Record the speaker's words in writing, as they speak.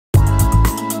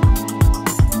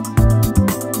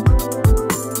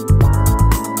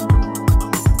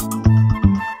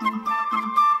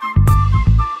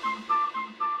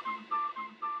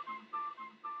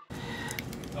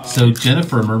So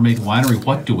Jennifer, Mermaid Winery,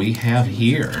 what do we have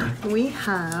here? We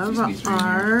have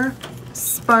our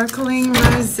sparkling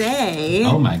rosé.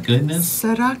 Oh my goodness.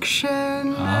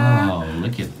 Seduction. Oh,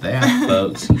 look at that,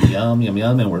 folks. Yum, yum,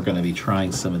 yum. And we're going to be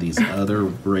trying some of these other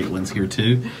great ones here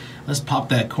too. Let's pop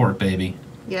that cork, baby.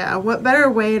 Yeah, what better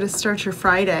way to start your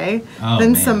Friday man.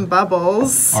 than some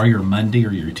bubbles? Or your Monday,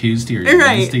 or your Tuesday, or your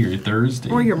Wednesday, or your Thursday.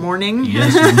 Or your morning.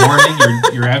 Yes, your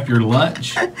morning, your after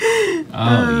lunch.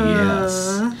 Oh,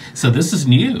 yes. So this is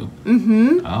new.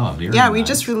 Mm-hmm. Oh, very Yeah, nice. we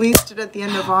just released it at the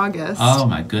end of August. Oh,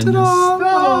 my goodness.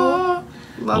 Ta-da!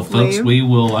 Well, Lovely.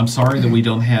 folks, I'm sorry that we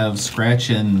don't have scratch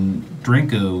and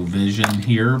drinko vision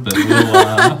here, but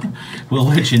we'll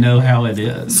let you know how it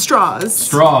is. Straws.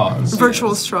 Straws. Virtual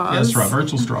yes. straws. Yes, right,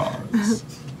 virtual straws.